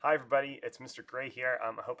Hi, everybody. It's Mr. Gray here.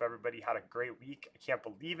 I hope everybody had a great week. I can't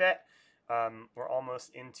believe it. We're almost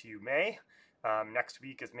into May. Next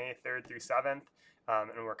week is May 3rd through 7th,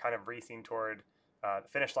 and we're kind of racing toward the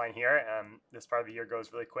finish line here. This part of the year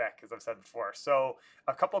goes really quick, as I've said before. So,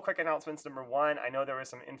 a couple of quick announcements. Number one, I know there was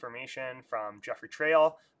some information from Jeffrey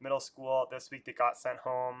Trail Middle School this week that got sent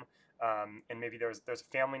home. And maybe there's a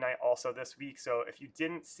family night also this week. So if you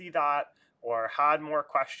didn't see that or had more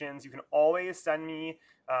questions, you can always send me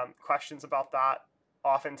questions about that.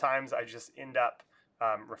 Oftentimes, I just end up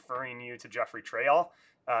referring you to Jeffrey Trail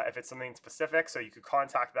if it's something specific. So you could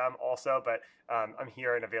contact them also, but I'm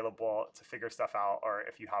here and available to figure stuff out, or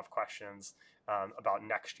if you have questions about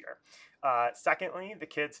next year. Secondly, the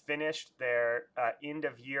kids finished their end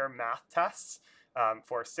of year math tests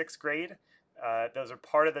for sixth grade. Those are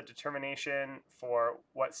part of the determination for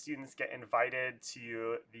what students get invited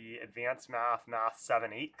to the Advanced Math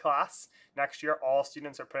 7-8 class. Next year, all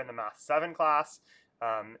students are put in the Math 7 class,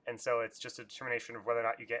 and so it's just a determination of whether or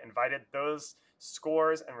not you get invited. Those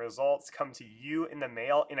scores and results come to you in the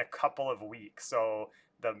mail in a couple of weeks. So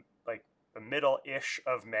the middle-ish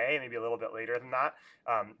of May, maybe a little bit later than that,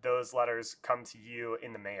 those letters come to you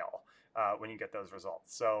in the mail when you get those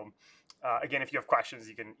results. So again, if you have questions,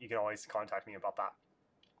 you can always contact me about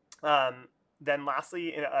that. Then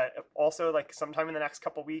lastly, also like sometime in the next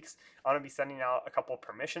couple weeks, I'm gonna be sending out a couple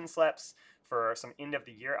permission slips for some end of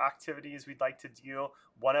the year activities we'd like to do.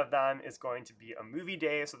 One of them is going to be a movie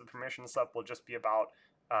day, so the permission slip will just be about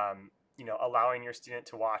allowing your student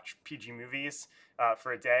to watch PG movies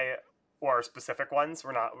for a day, or specific ones.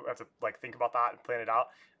 We have to think about that and plan it out.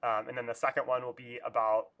 And then the second one will be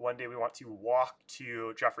about one day we want to walk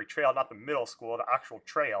to Jeffrey Trail, not the middle school, the actual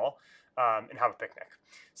trail, and have a picnic.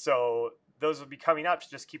 So those will be coming up, so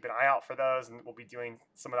just keep an eye out for those, and we'll be doing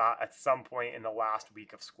some of that at some point in the last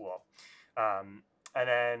week of school. And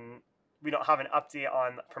then we don't have an update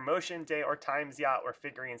on promotion day or times yet. We're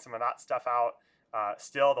figuring some of that stuff out.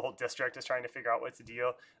 Still, the whole district is trying to figure out what to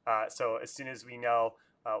do. So as soon as we know,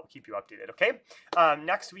 we'll keep you updated, okay?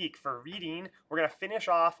 Next week for reading, we're going to finish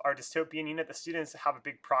off our dystopian unit. The students have a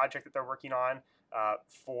big project that they're working on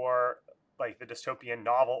for the dystopian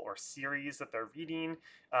novel or series that they're reading.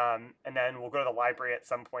 And then we'll go to the library at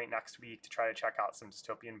some point next week to try to check out some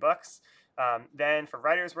dystopian books. Then for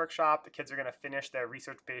Writers Workshop, the kids are going to finish their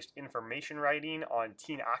research-based information writing on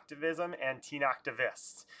teen activism and teen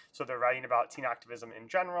activists. So they're writing about teen activism in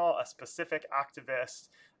general, a specific activist,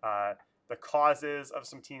 the causes of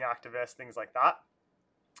some teen activists, things like that.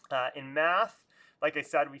 In math, like I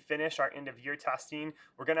said, we finished our end of year testing.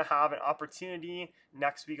 We're going to have an opportunity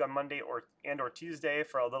next week on Monday or Tuesday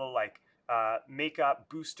for a little makeup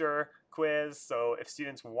booster quiz. So if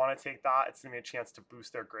students want to take that, it's going to be a chance to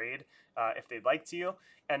boost their grade if they'd like to.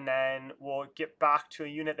 And then we'll get back to a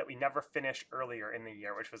unit that we never finished earlier in the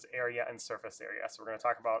year, which was area and surface area. So we're going to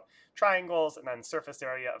talk about triangles and then surface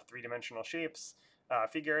area of three-dimensional shapes,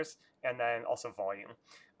 figures, and then also volume.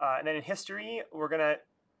 And then in history,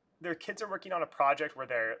 their kids are working on a project where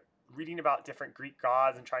they're reading about different Greek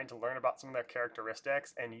gods and trying to learn about some of their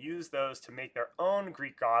characteristics and use those to make their own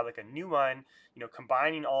Greek god, like a new one,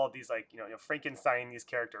 combining all of these, Frankenstein, these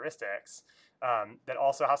characteristics that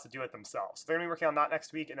also has to do with themselves. So they're going to be working on that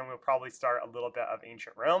next week, and then we'll probably start a little bit of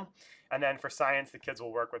ancient Rome. And then for science, the kids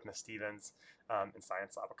will work with Miss Stevens in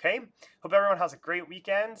Science Lab, okay? Hope everyone has a great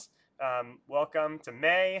weekend. Welcome to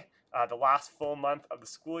May, the last full month of the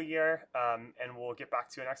school year, and we'll get back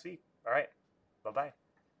to you next week. All right, bye-bye.